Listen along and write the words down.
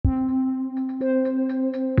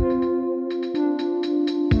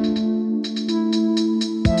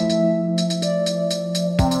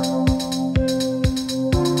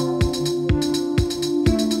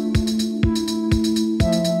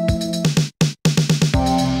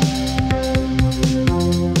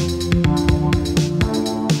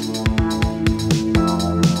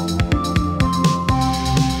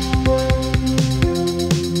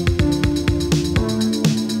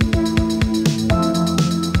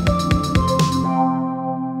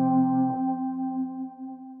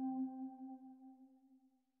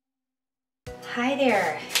Hi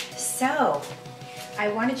there. So, I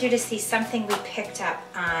wanted you to see something we picked up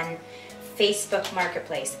on Facebook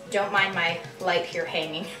Marketplace. Don't mind my light here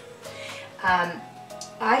hanging.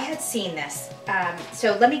 I had seen this.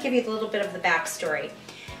 So let me give you a little bit of the backstory.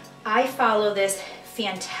 I follow this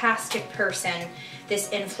fantastic person, this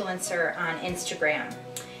influencer on Instagram.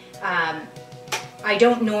 I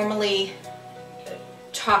don't normally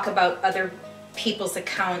talk about other people's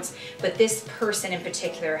accounts, but this person in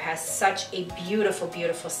particular has such a beautiful,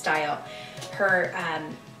 beautiful style. Her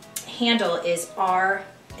handle is R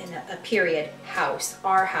in a period house,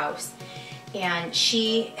 our house, and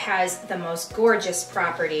she has the most gorgeous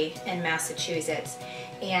property in Massachusetts,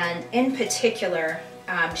 and in particular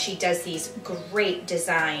she does these great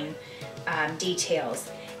design details.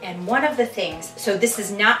 And one of the things, so this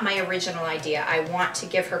is not my original idea, I want to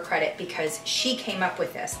give her credit because she came up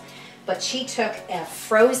with this, but she took a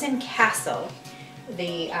Frozen castle,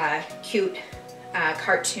 the cute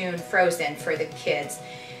cartoon Frozen for the kids.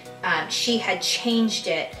 She had changed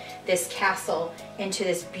it, this castle, into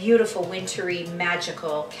this beautiful wintry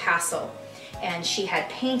magical castle, and she had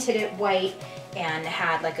painted it white and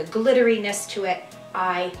had like a glitteriness to it.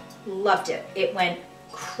 I loved it. It went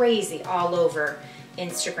crazy all over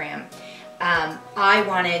Instagram. I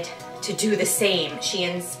wanted to do the same. She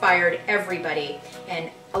inspired everybody, and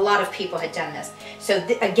a lot of people had done this. So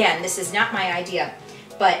again, this is not my idea,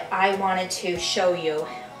 but I wanted to show you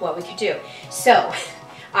what we could do. So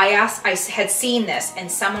I had seen this, and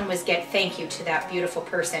someone was thank you to that beautiful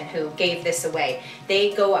person who gave this away.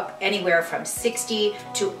 They go up anywhere from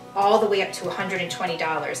 $60 to all the way up to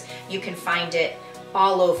 $120. You can find it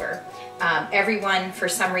all over. Everyone, for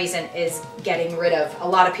some reason, is getting rid of, a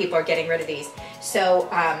lot of people are getting rid of these. So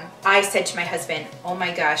I said to my husband, oh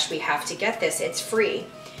my gosh, we have to get this, it's free.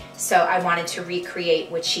 So I wanted to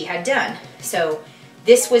recreate what she had done. So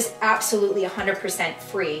this was absolutely 100%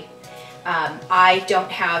 free. I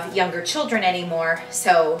don't have younger children anymore,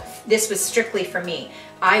 so this was strictly for me.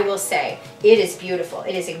 I will say, it is beautiful.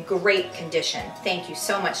 It is in great condition. Thank you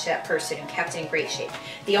so much to that person who kept it in great shape.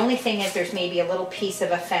 The only thing is there's maybe a little piece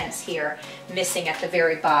of a fence here missing at the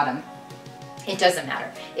very bottom. It doesn't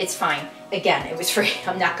matter. It's fine. Again, it was free.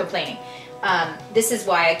 I'm not complaining. This is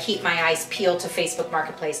why I keep my eyes peeled to Facebook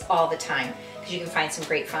Marketplace all the time, because you can find some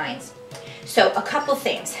great finds. So a couple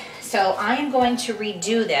things. So I am going to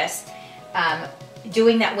redo this,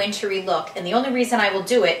 doing that wintry look, and the only reason I will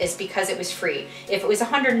do it is because it was free. If it was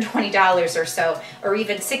 $120 or so, or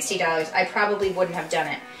even $60, I probably wouldn't have done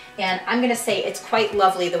it. And I'm going to say it's quite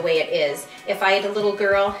lovely the way it is. If I had a little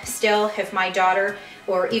girl still, if my daughter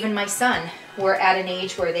or even my son were at an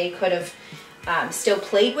age where they could have still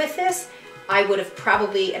played with this, I would have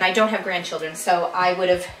probably, and I don't have grandchildren, so I would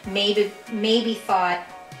have maybe thought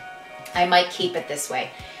I might keep it this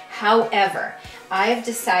way. However, I've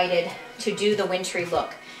decided to do the wintry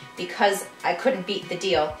look because I couldn't beat the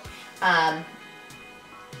deal.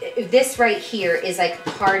 This right here is like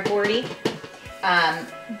cardboardy,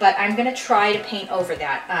 but I'm gonna try to paint over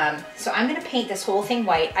that. So I'm gonna paint this whole thing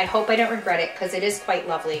white. I hope I don't regret it because it is quite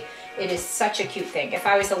lovely. It is such a cute thing. If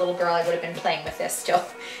I was a little girl, I would have been playing with this still.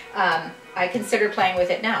 I consider playing with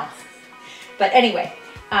it now. But anyway,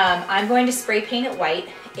 I'm going to spray paint it white,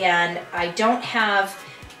 and I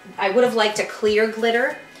would have liked a clear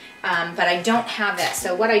glitter, but I don't have that.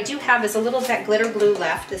 So what I do have is a little bit glitter glue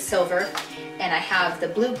left, the silver, and I have the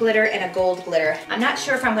blue glitter and a gold glitter. I'm not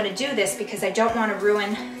sure if I'm going to do this because I don't want to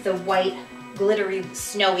ruin the white, glittery,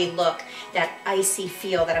 snowy look, that icy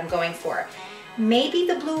feel that I'm going for. Maybe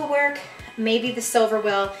the blue will work, maybe the silver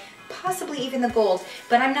will, possibly even the gold,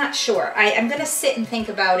 but I'm not sure. I'm going to sit and think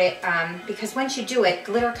about it because once you do it,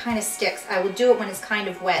 glitter kind of sticks. I will do it when it's kind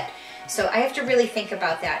of wet. So I have to really think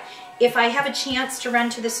about that. If I have a chance to run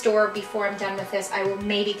to the store before I'm done with this, I will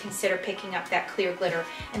maybe consider picking up that clear glitter,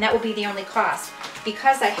 and that will be the only cost.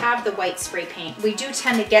 Because I have the white spray paint, we do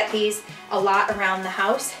tend to get these a lot around the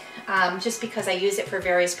house, just because I use it for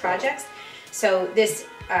various projects. So this,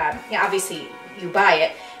 yeah, obviously you buy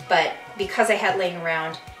it, but because I had laying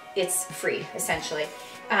around, it's free, essentially.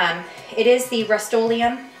 It is the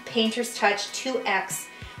Rust-Oleum Painter's Touch 2X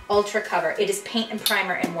Ultra Cover. It is paint and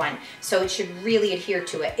primer in one, so it should really adhere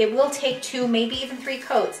to it. It will take 2, maybe even 3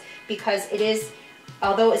 coats, because it is,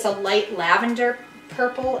 although it's a light lavender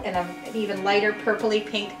purple and an even lighter purpley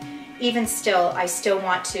pink, even still, I still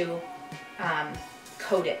want to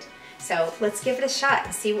coat it. So let's give it a shot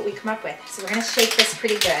and see what we come up with. So we're going to shake this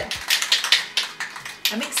pretty good.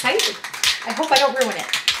 I'm excited. I hope I don't ruin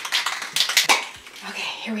it. Okay,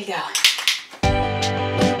 here we go.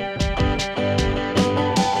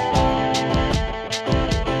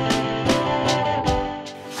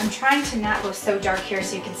 trying to not go so dark here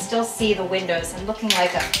so you can still see the windows and looking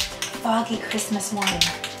like a foggy Christmas morning.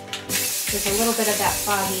 There's a little bit of that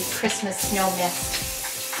foggy Christmas snow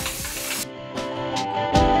mist.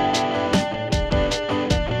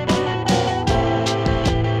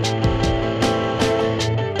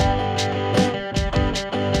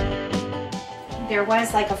 There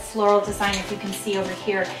was like a floral design, if you can see over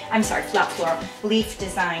here. I'm sorry, not floral, leaf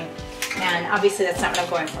design. And obviously that's not what I'm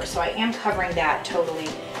going for, so I am covering that totally.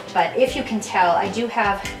 But if you can tell, I do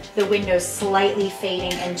have the windows slightly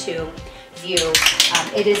fading into view.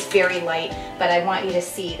 It is very light, but I want you to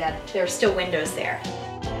see that there are still windows there.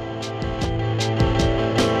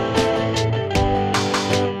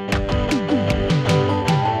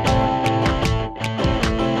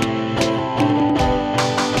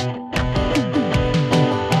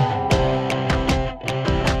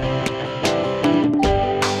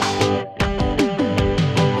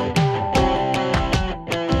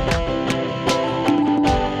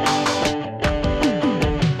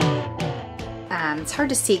 It's hard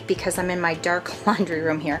to see because I'm in my dark laundry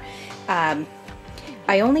room here. I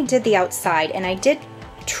only did the outside, and I did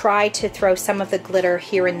try to throw some of the glitter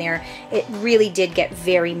here and there. It really did get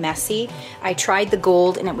very messy. I tried the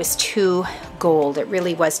gold and it was too gold. It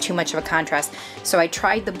really was too much of a contrast. So I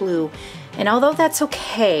tried the blue, and although that's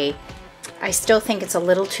okay, I still think it's a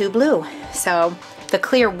little too blue. So the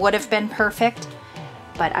clear would have been perfect,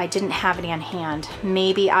 but I didn't have any on hand.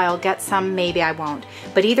 Maybe I'll get some, maybe I won't.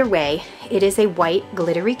 But either way, it is a white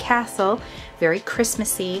glittery castle, very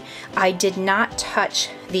Christmassy. I did not touch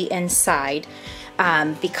the inside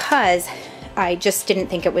because I just didn't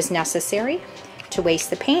think it was necessary to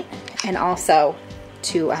waste the paint and also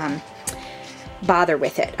to bother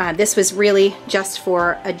with it. This was really just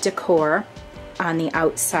for a decor on the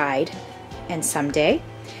outside, and someday,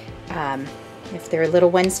 if there are little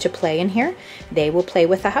ones to play in here, they will play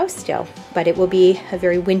with the house still. But it will be a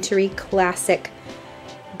very wintry, classic,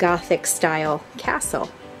 Gothic style castle.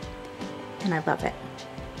 And I love it.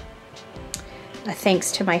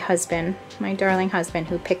 Thanks to my husband, my darling husband,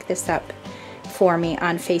 who picked this up for me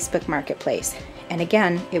on Facebook Marketplace. And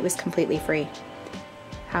again, it was completely free.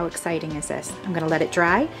 How exciting is this? I'm gonna let it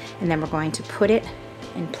dry, and then we're going to put it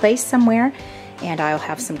in place somewhere, and I'll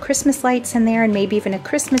have some Christmas lights in there and maybe even a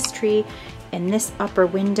Christmas tree in this upper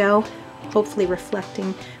window, hopefully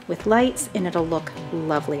reflecting with lights, and it'll look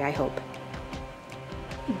lovely, I hope.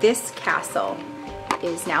 This castle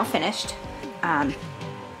is now finished.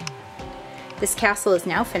 This castle is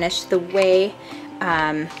now finished. The way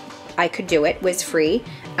I could do it was free.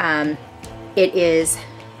 It is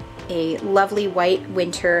a lovely white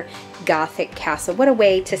winter Gothic castle. What a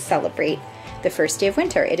way to celebrate the first day of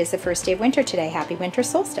winter. It is the first day of winter today. Happy winter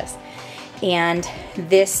solstice. And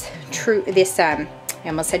this I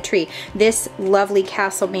almost said tree. This lovely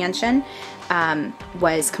castle mansion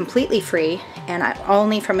was completely free, and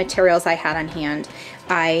only from materials I had on hand.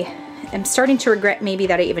 I am starting to regret maybe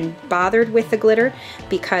that I even bothered with the glitter,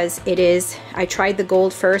 because I tried the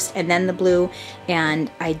gold first and then the blue, and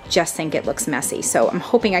I just think it looks messy. So I'm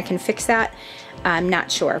hoping I can fix that. I'm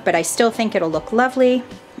not sure, but I still think it'll look lovely.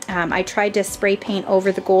 I tried to spray paint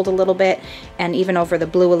over the gold a little bit and even over the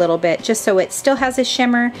blue a little bit, just so it still has a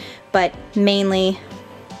shimmer, but mainly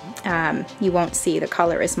you won't see the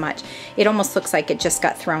color as much. It almost looks like it just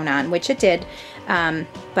got thrown on, which it did,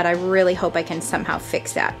 but I really hope I can somehow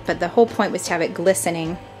fix that. But the whole point was to have it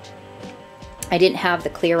glistening. I didn't have the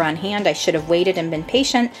clear on hand. I should have waited and been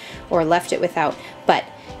patient, or left it without, but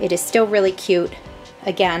it is still really cute.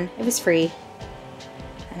 Again, it was free,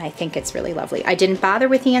 and I think it's really lovely. I didn't bother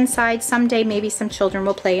with the inside. Someday maybe some children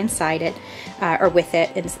will play inside it, or with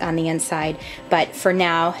it on the inside, but for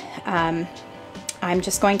now, I'm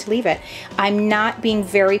just going to leave it. I'm not being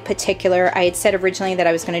very particular. I had said originally that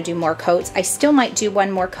I was going to do more coats. I still might do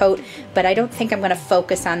one more coat, but I don't think I'm going to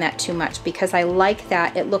focus on that too much, because I like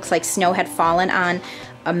that it looks like snow had fallen on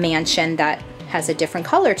a mansion that has a different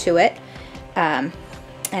color to it. And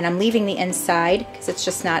I'm leaving the inside because it's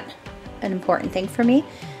just not an important thing for me.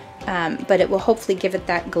 But it will hopefully give it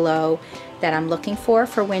that glow that I'm looking for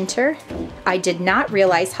winter. I did not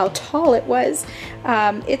realize how tall it was.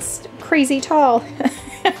 It's crazy tall.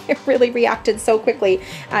 It really reacted so quickly.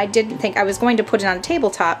 I didn't think I was going to put it on a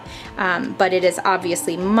tabletop, but it is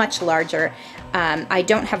obviously much larger. I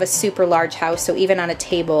don't have a super large house, so even on a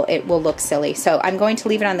table it will look silly. So I'm going to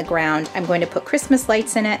leave it on the ground. I'm going to put Christmas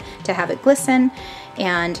lights in it to have it glisten,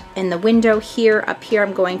 and in the window here, up here,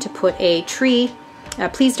 I'm going to put a tree.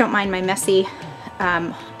 Please don't mind my messy,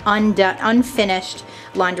 unfinished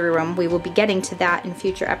laundry room. We will be getting to that in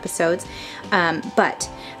future episodes, but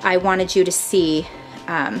I wanted you to see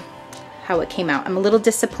how how it came out. I'm a little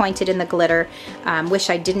disappointed in the glitter. Wish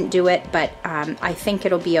I didn't do it, but I think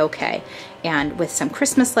it'll be okay. And with some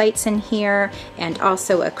Christmas lights in here and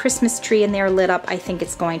also a Christmas tree in there lit up, I think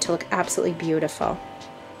it's going to look absolutely beautiful.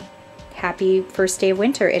 Happy first day of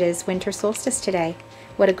winter. It is winter solstice today.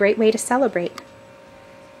 What a great way to celebrate.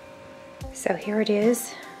 So here it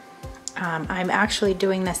is. I'm actually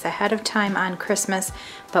doing this ahead of time on Christmas,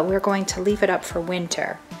 but we're going to leave it up for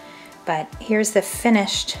winter. But here's the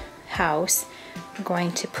finished house. I'm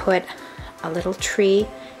going to put a little tree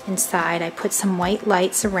inside. I put some white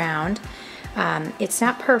lights around. It's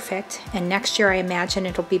not perfect, and next year I imagine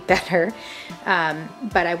it'll be better,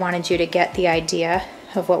 but I wanted you to get the idea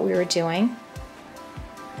of what we were doing,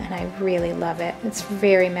 and I really love it. It's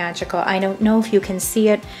very magical. I don't know if you can see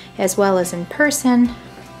it as well as in person.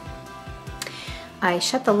 I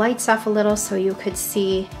shut the lights off a little so you could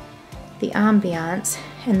see the ambiance,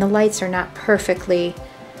 and the lights are not perfectly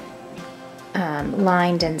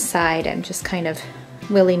lined inside. I'm just kind of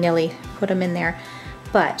willy-nilly put them in there,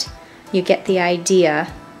 but you get the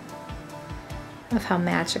idea of how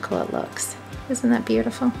magical it looks. Isn't that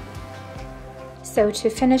beautiful? So to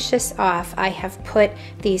finish this off, I have put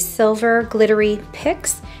these silver glittery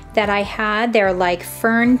picks that I had. They're like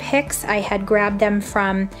fern picks. I had grabbed them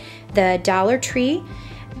from the Dollar Tree,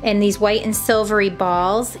 and these white and silvery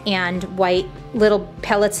balls and white little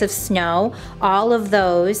pellets of snow. All of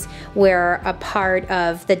those were a part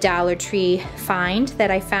of the Dollar Tree find that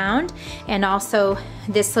I found. And also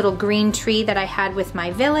this little green tree that I had with my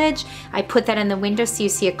village. I put that in the window so you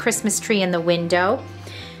see a Christmas tree in the window.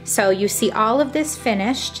 So you see all of this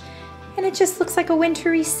finished, and it just looks like a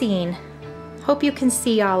wintry scene. Hope you can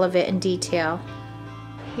see all of it in detail.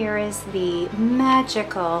 Here is the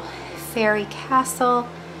magical fairy castle.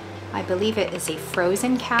 I believe it is a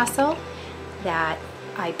frozen castle that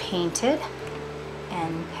I painted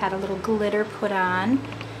and had a little glitter put on.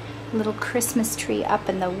 A little Christmas tree up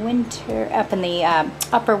in the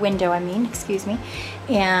upper window, excuse me.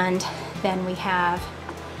 And then we have,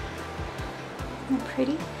 isn't that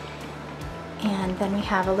pretty? And then we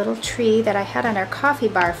have a little tree that I had on our coffee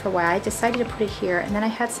bar for a while. I decided to put it here. And then I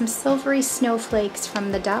had some silvery snowflakes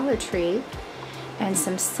from the Dollar Tree and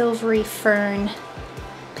some silvery fern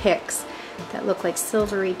picks that look like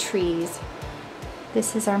silvery trees.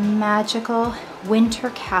 This is our magical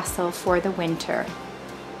winter castle for the winter.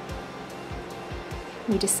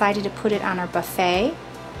 We decided to put it on our buffet.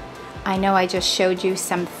 I know I just showed you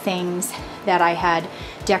some things that I had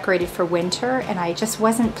decorated for winter, and I just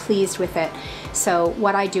wasn't pleased with it. So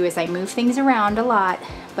what I do is I move things around a lot,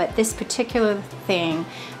 but this particular thing,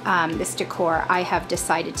 this decor, I have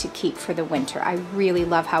decided to keep for the winter. I really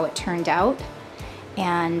love how it turned out,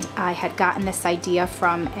 and I had gotten this idea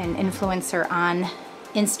from an influencer on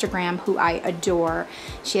Instagram who I adore.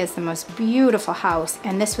 She has the most beautiful house,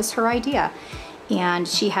 and this was her idea. And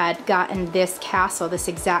she had gotten this castle, this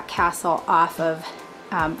exact castle, off of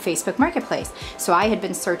Facebook Marketplace. So I had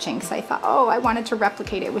been searching because I thought, oh, I wanted to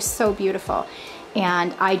replicate it. It was so beautiful.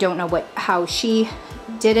 And I don't know how she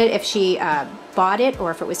did it, if she bought it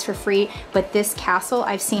or if it was for free. But this castle,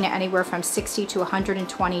 I've seen it anywhere from $60 to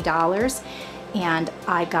 $120. And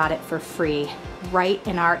I got it for free right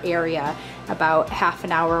in our area, about half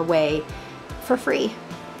an hour away, for free.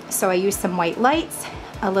 So I used some white lights,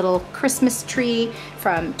 a little Christmas tree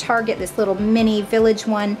from Target, this little mini village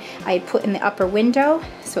one I had put in the upper window,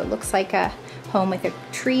 so it looks like a home with a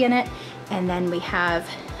tree in it. And then we have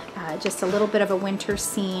just a little bit of a winter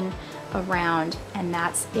scene around, and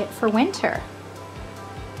that's it for winter.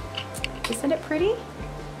 Isn't it pretty?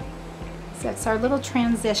 So it's our little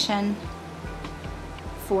transition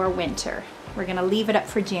for winter. We're gonna leave it up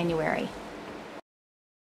for January.